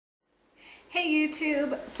Hey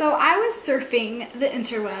YouTube! So I was surfing the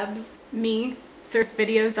interwebs. Me, surf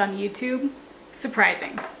videos on YouTube?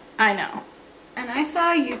 Surprising. I know. And I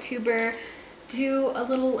saw a YouTuber do a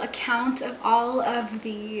little account of all of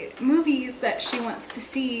the movies that she wants to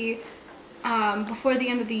see before the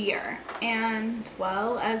end of the year. And,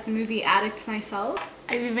 well, as a movie addict myself,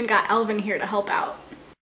 I've even got Elvin here to help out.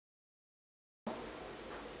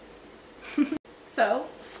 So,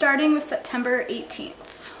 starting with September 18th.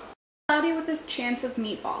 Cloudy with a Chance of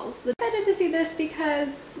Meatballs. I'm excited to see this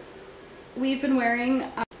because we've been wearing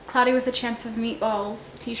Cloudy with a Chance of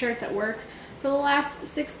Meatballs t-shirts at work for the last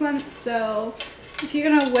 6 months, so if you're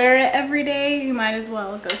gonna wear it every day, you might as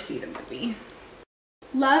well go see the movie.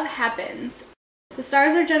 Love Happens. The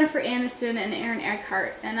stars are Jennifer Aniston and Aaron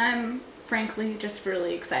Eckhart, and I'm frankly just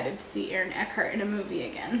really excited to see Aaron Eckhart in a movie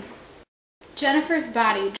again. Jennifer's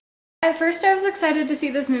Body. At first I was excited to see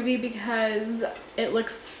this movie because it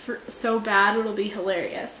looks so bad it'll be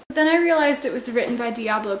hilarious. But then I realized it was written by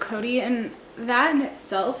Diablo Cody, and that in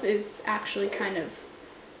itself is actually kind of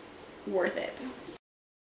worth it.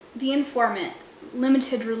 The Informant,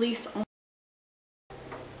 limited release only.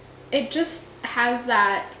 It just has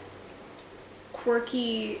that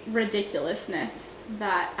quirky ridiculousness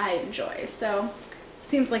that I enjoy, so it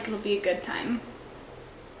seems like it'll be a good time.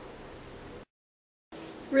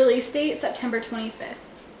 Release date, September 25th.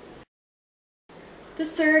 The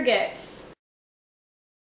Surrogates.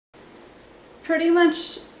 Pretty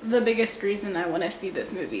much the biggest reason I want to see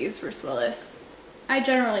this movie is Bruce Willis. I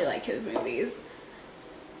generally like his movies.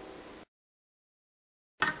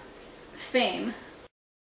 Fame.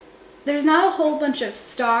 There's not a whole bunch of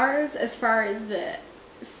stars as far as the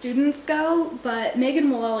students go, but Megan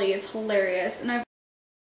Mullally is hilarious, and I've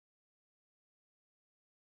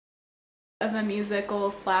of a musical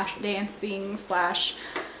slash dancing slash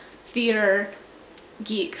theater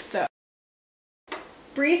geek, so.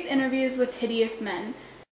 Brief Interviews with Hideous Men.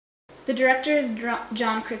 The director is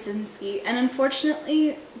John Krasinski, and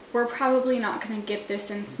unfortunately we're probably not going to get this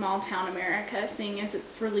in small town America, seeing as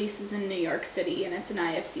its release is in New York City and it's an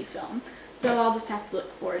IFC film, so I'll just have to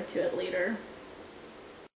look forward to it later.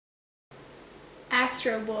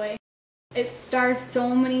 Astro Boy. It stars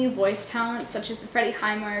so many voice talents such as Freddie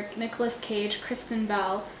Highmark, Nicolas Cage, Kristen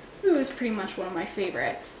Bell, who is pretty much one of my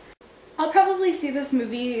favorites. I'll probably see this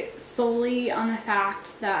movie solely on the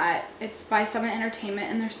fact that it's by Summit Entertainment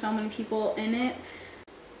and there's so many people in it.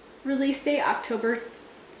 Release date October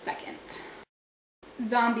 2nd.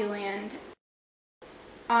 Zombieland.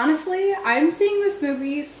 Honestly, I'm seeing this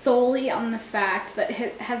movie solely on the fact that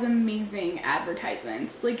it has amazing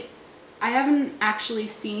advertisements. Like, I haven't actually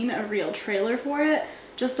seen a real trailer for it,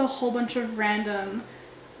 just a whole bunch of random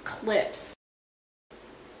clips.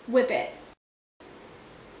 Whip It.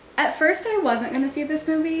 At first I wasn't going to see this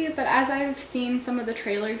movie, but as I've seen some of the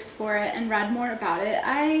trailers for it and read more about it,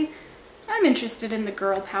 I'm interested in the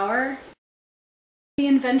girl power. The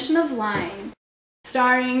Invention of Lying,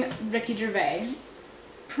 starring Ricky Gervais.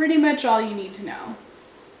 Pretty much all you need to know.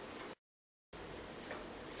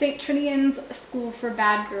 St. Trinian's School for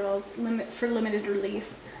Bad Girls for limited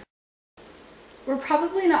release. We're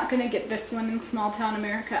probably not going to get this one in small town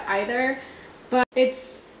America either, but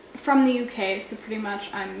it's from the UK, so pretty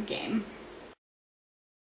much I'm game.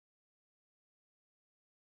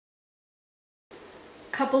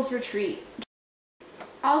 Couples Retreat.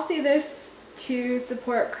 I'll see this to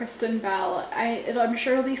support Kristen Bell. I'm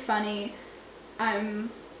sure it'll be funny.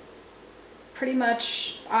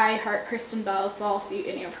 I heart Kristen Bell, so I'll see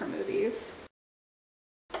any of her movies.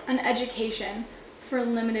 An Education for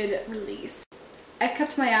limited release. I've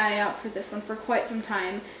kept my eye out for this one for quite some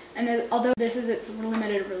time, and although this is its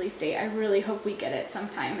limited release date, I really hope we get it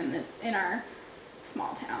sometime in our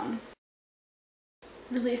small town.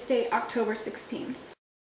 Release date October 16th.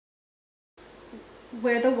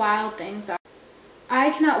 Where the Wild Things Are.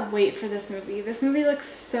 I cannot wait for this movie. This movie looks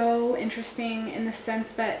so interesting in the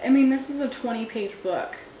sense that, I mean, this was a 20-page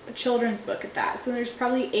book, a children's book at that, so there's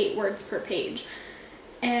probably 8 words per page.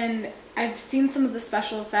 And I've seen some of the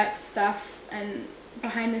special effects stuff and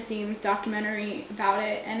behind-the-scenes documentary about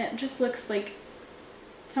it, and it just looks like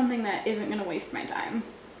something that isn't going to waste my time.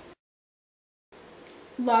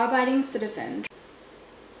 Law-Abiding Citizen.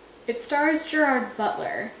 It stars Gerard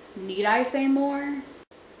Butler. Need I say more?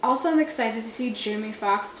 Also, I'm excited to see Jamie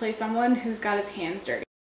Foxx play someone who's got his hands dirty.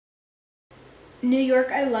 New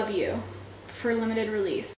York, I Love You for limited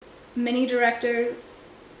release. Mini director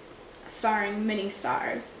starring mini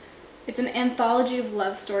stars. It's an anthology of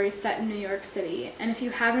love stories set in New York City, and if you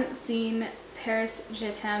haven't seen Paris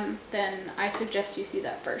Je t'aime, then I suggest you see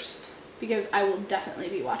that first, because I will definitely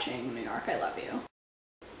be watching New York, I Love You.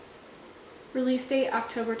 Release date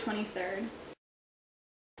October 23rd.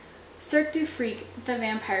 Cirque du Freak, the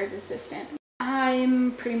vampire's assistant.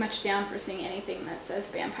 I'm pretty much down for seeing anything that says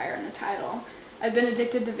vampire in the title. I've been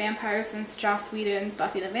addicted to vampires since Joss Whedon's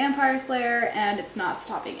Buffy the Vampire Slayer, and it's not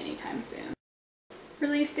stopping anytime soon.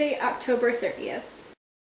 Release date October 30th.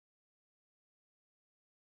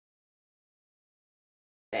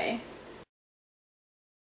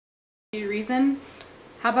 Reason?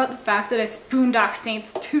 How about the fact that it's Boondock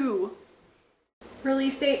Saints 2?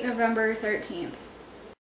 Release date November 13th.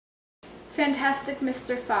 Fantastic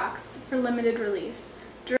Mr. Fox for limited release.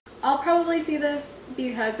 I'll probably see this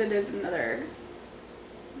because it is another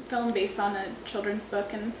film based on a children's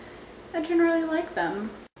book and I generally like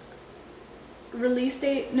them. Release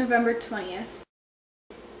date November 20th.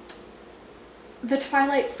 The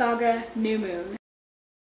Twilight Saga: New Moon.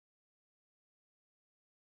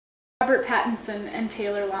 Robert Pattinson and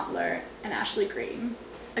Taylor Lautner and Ashley Greene.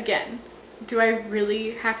 Again, do I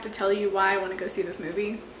really have to tell you why I want to go see this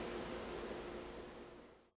movie?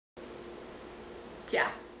 Yeah,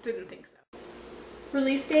 didn't think so.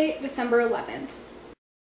 Release date December 11th.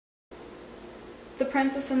 The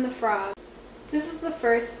Princess and the Frog. This is the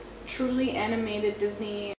first truly animated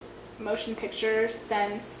Disney motion picture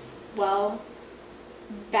since, well,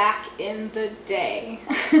 back in the day.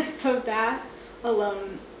 So that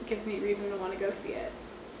alone gives me reason to want to go see it.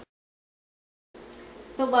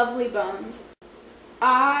 The Lovely Bones.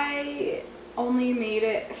 I only made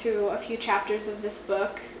it through a few chapters of this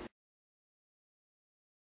book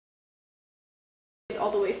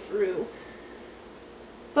all the way through,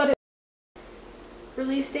 but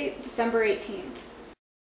release date December 18th.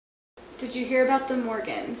 Did you hear about the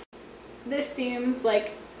Morgans? This seems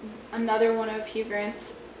like another one of Hugh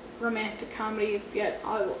Grant's romantic comedies, yet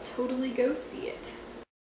I will totally go see it.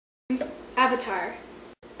 Avatar.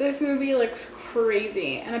 This movie looks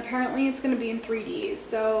crazy, and apparently it's going to be in 3D,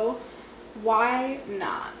 so why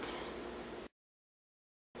not?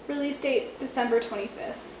 Release date December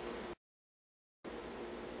 25th.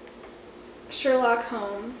 Sherlock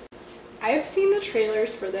Holmes. I've seen the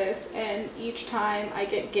trailers for this, and each time I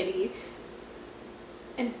get giddy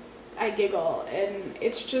and I giggle, and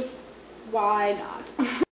it's just, why not?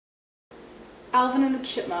 Alvin and the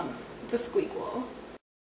Chipmunks, the Squeakquel.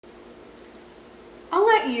 I'll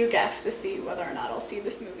let you guess to see whether or not I'll see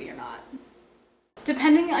this movie or not.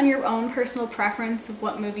 Depending on your own personal preference of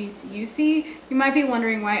what movies you see, you might be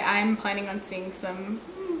wondering why I'm planning on seeing some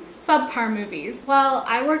subpar movies. Well,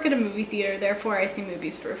 I work at a movie theater, therefore I see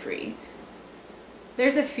movies for free.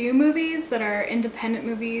 There's a few movies that are independent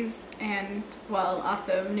movies and, well,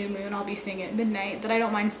 also New Moon, I'll be seeing at midnight, that I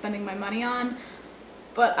don't mind spending my money on,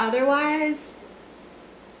 but otherwise,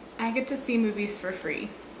 I get to see movies for free.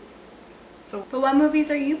 But what movies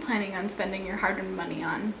are you planning on spending your hard-earned money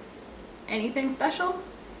on? Anything special?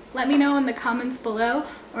 Let me know in the comments below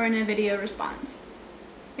or in a video response.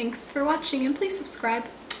 Thanks for watching and please subscribe.